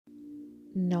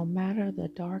No matter the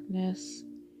darkness,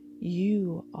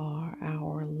 you are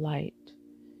our light.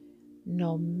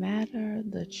 No matter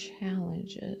the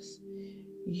challenges,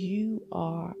 you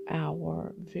are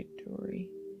our victory.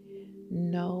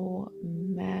 No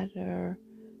matter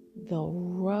the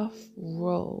rough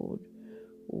road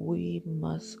we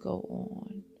must go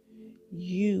on,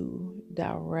 you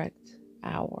direct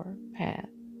our path.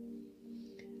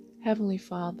 Heavenly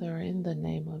Father, in the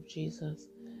name of Jesus,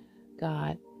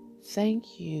 God,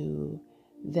 thank you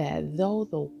that though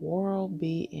the world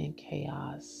be in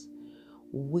chaos,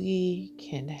 we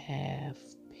can have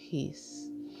peace.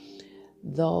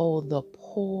 Though the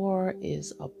poor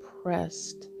is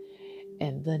oppressed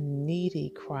and the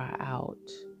needy cry out,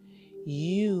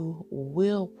 you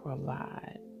will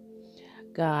provide.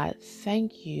 God,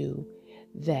 thank you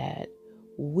that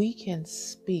we can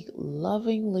speak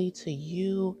lovingly to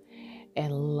you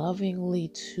and lovingly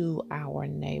to our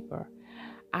neighbor,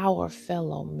 our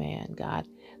fellow man, God.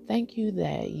 Thank you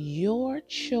that your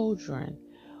children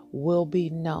will be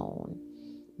known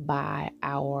by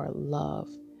our love.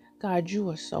 God, you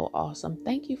are so awesome.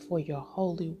 Thank you for your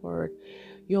holy word,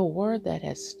 your word that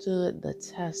has stood the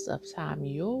test of time,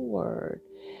 your word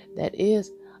that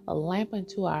is a lamp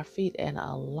unto our feet and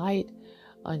a light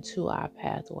unto our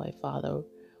pathway, Father.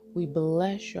 We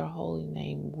bless your holy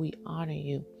name. We honor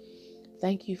you.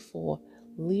 Thank you for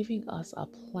leaving us a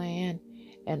plan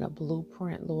and a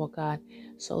blueprint, Lord God,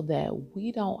 so that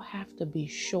we don't have to be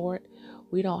short,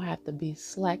 we don't have to be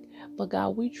slack, but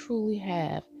God, we truly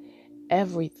have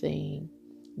everything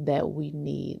that we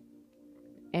need.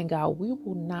 And God, we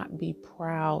will not be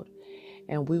proud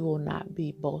and we will not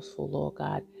be boastful, Lord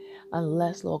God,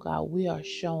 unless, Lord God, we are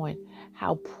showing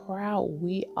how proud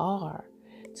we are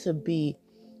to be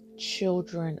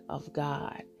children of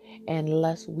God,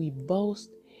 unless we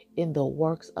boast in the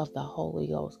works of the Holy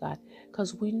Ghost, God,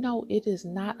 because we know it is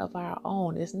not of our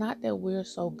own. It's not that we're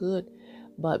so good,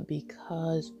 but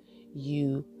because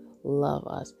you love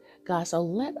us, God. So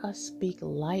let us speak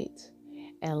light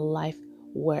and life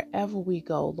wherever we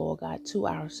go, Lord God, to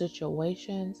our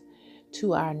situations,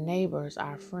 to our neighbors,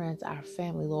 our friends, our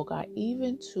family, Lord God,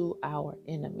 even to our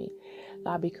enemy,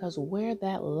 God, because where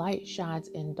that light shines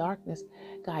in darkness,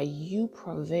 God, you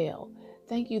prevail.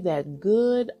 Thank you that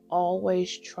good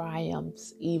always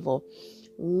triumphs evil.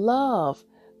 Love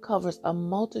covers a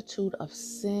multitude of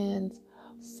sins,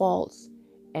 faults,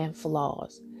 and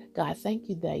flaws. God, thank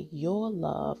you that your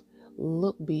love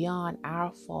looked beyond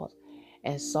our faults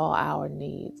and saw our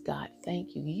needs. God,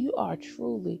 thank you. You are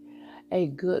truly a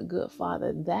good, good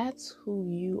Father. That's who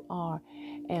you are.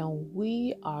 And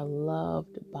we are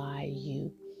loved by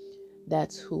you.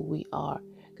 That's who we are,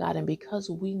 God. And because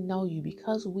we know you,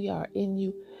 because we are in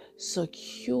you,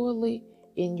 securely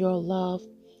in your love,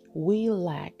 we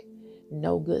lack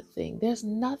no good thing. There's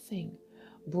nothing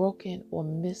broken or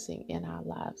missing in our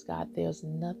lives, God. There's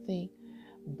nothing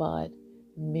but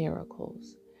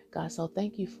miracles, God. So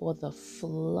thank you for the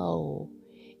flow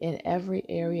in every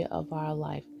area of our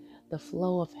life, the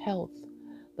flow of health,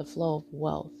 the flow of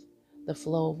wealth, the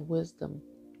flow of wisdom,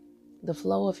 the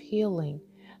flow of healing,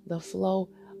 the flow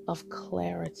of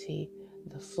clarity,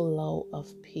 the flow of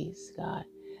peace, God.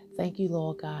 Thank you,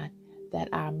 Lord God, that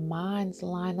our minds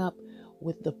line up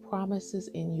with the promises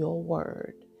in your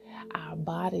word. Our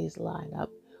bodies line up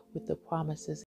with the promises